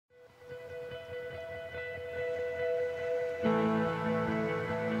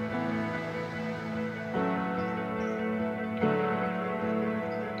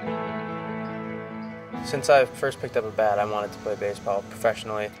Since I first picked up a bat, I wanted to play baseball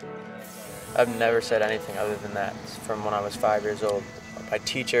professionally. I've never said anything other than that from when I was 5 years old. My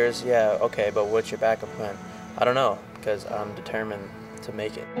teachers, yeah, okay, but what's your backup plan? I don't know, because I'm determined to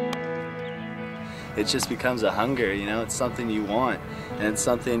make it. It just becomes a hunger, you know? It's something you want, and it's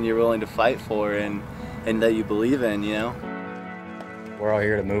something you're willing to fight for and that you believe in, you know? We're all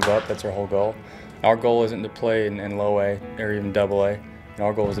here to move up. That's our whole goal. Our goal isn't to play in low A or even double A.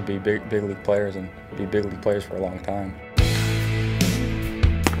 Our goal is to be big league players and be big league players for a long time.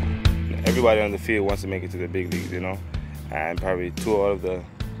 Everybody on the field wants to make it to the big leagues, you know? And probably 3 out of the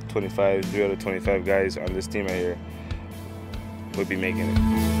 25 guys on this team right here would be making it.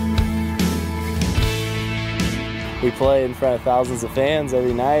 We play in front of thousands of fans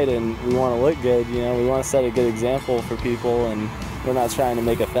every night, and we want to look good. You know, we want to set a good example for people, and we're not trying to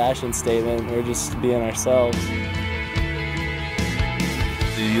make a fashion statement. We're just being ourselves.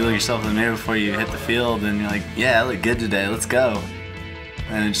 You look yourself in the mirror before you hit the field, and you're like, "Yeah, I look good today. Let's go."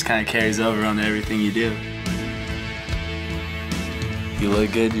 And it just kind of carries over on everything you do. You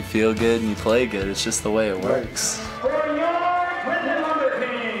look good, you feel good, and you play good. It's just the way it works. For your Clinton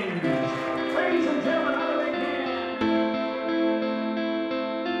LumberKings, ladies and gentlemen, another big hand.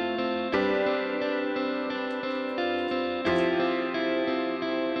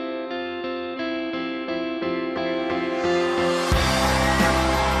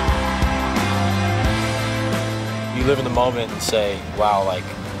 You live in the moment and say, wow, like,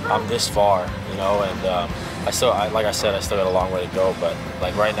 I'm this far, you know, and like I said, I still got a long way to go, but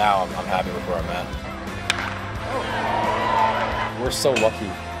like right now, I'm happy with where I'm at. We're so lucky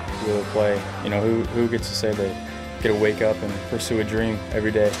to be able to play. You know, who gets to say they get to wake up and pursue a dream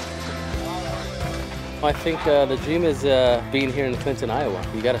every day? I think the dream is being here in Clinton, Iowa.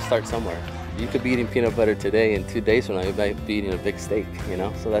 You got to start somewhere. You could be eating peanut butter today, and 2 days from now, you might be eating a big steak, you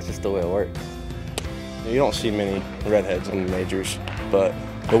know? So that's just the way it works. You don't see many redheads in the majors, but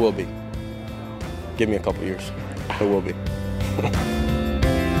it will be. Give me a couple years. It will be.